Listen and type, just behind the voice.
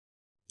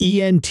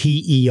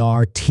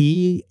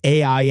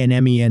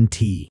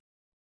Entertainment.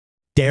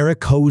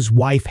 Derek Hough's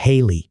wife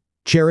Hayley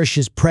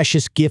cherishes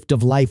precious gift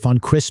of life on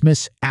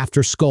Christmas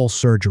after skull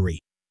surgery.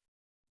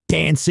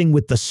 Dancing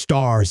with the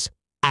Stars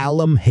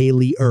alum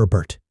Hayley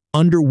Erbert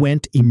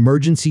underwent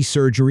emergency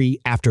surgery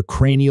after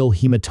cranial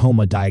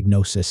hematoma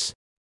diagnosis.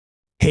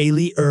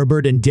 Hayley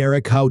Erbert and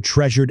Derek Hough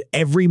treasured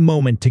every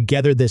moment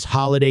together this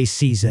holiday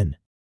season.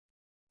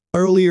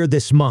 Earlier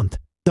this month,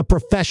 the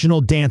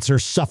professional dancer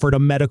suffered a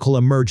medical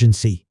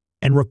emergency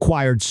and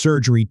required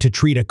surgery to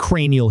treat a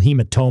cranial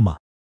hematoma.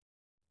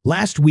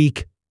 Last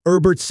week,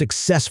 Erbert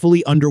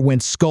successfully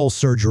underwent skull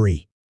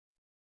surgery.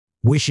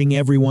 Wishing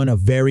everyone a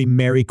very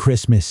Merry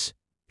Christmas,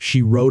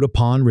 she wrote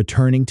upon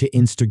returning to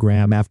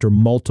Instagram after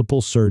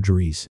multiple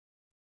surgeries.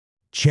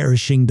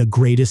 Cherishing the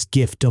greatest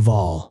gift of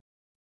all,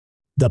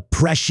 the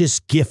precious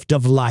gift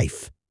of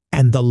life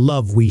and the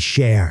love we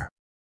share.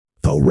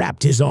 Hough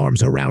wrapped his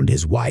arms around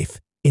his wife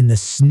in the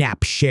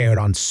snap shared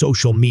on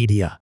social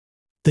media.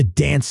 The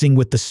Dancing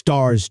with the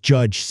Stars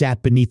judge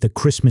sat beneath a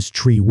Christmas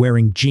tree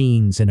wearing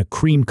jeans and a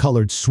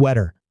cream-colored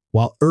sweater,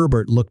 while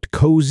Erbert looked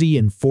cozy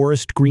in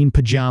forest green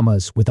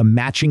pajamas with a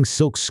matching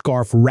silk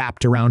scarf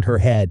wrapped around her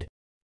head.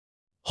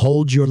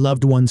 Hold your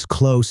loved ones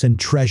close and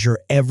treasure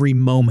every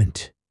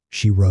moment,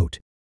 she wrote.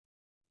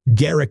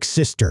 Derek's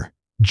sister,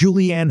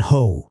 Julianne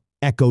Hough,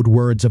 echoed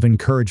words of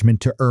encouragement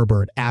to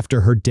Erbert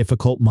after her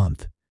difficult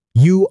month.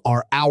 You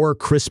are our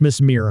Christmas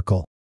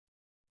miracle.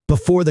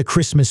 Before the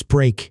Christmas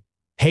break,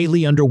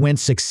 Hayley underwent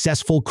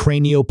successful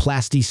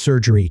cranioplasty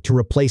surgery to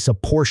replace a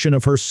portion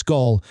of her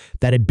skull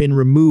that had been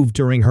removed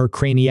during her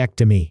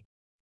craniectomy.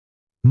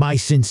 My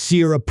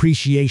sincere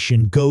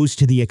appreciation goes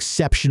to the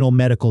exceptional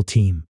medical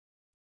team.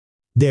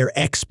 Their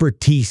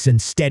expertise and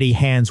steady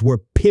hands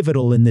were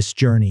pivotal in this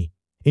journey,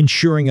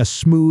 ensuring a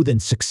smooth and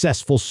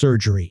successful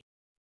surgery.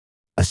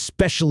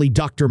 Especially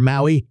Dr.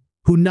 Maui,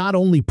 who not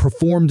only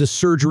performed the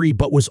surgery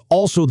but was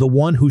also the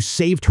one who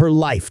saved her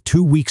life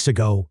 2 weeks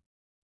ago.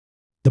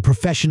 The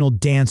professional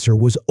dancer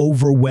was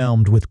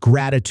overwhelmed with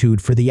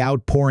gratitude for the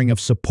outpouring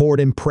of support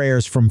and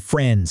prayers from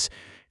friends,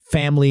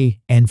 family,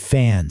 and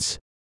fans.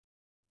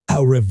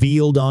 How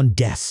revealed on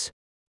Des.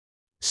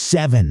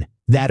 7.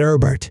 That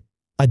Erbert,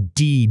 a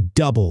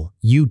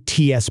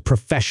DWTS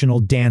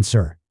professional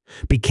dancer,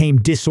 became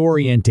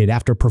disoriented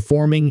after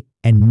performing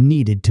and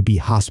needed to be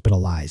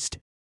hospitalized.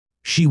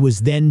 She was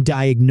then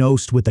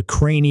diagnosed with a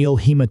cranial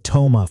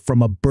hematoma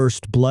from a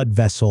burst blood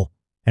vessel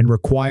and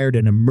required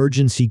an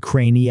emergency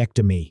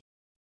craniectomy.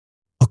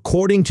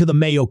 According to the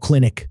Mayo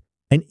Clinic,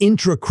 an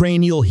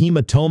intracranial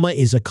hematoma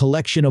is a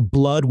collection of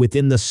blood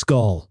within the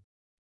skull.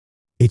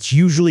 It's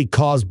usually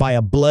caused by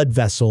a blood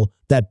vessel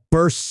that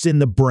bursts in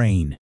the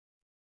brain.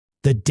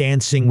 The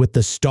Dancing with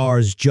the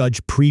Stars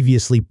judge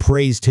previously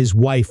praised his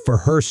wife for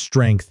her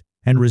strength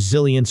and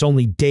resilience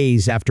only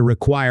days after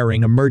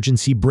requiring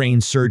emergency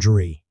brain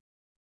surgery.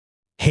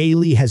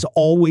 Hayley has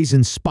always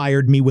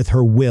inspired me with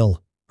her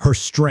will, her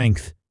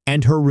strength,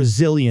 and her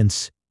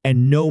resilience,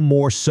 and no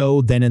more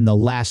so than in the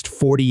last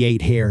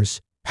 48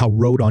 years, Hough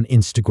wrote on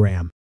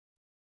Instagram.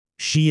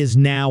 She is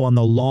now on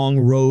the long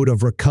road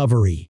of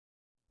recovery.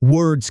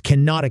 Words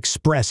cannot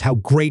express how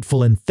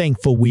grateful and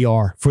thankful we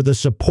are for the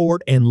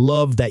support and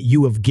love that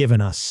you have given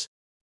us.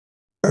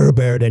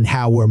 Erbert and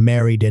Hough were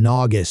married in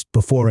August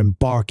before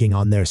embarking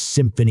on their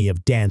Symphony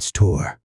of Dance tour.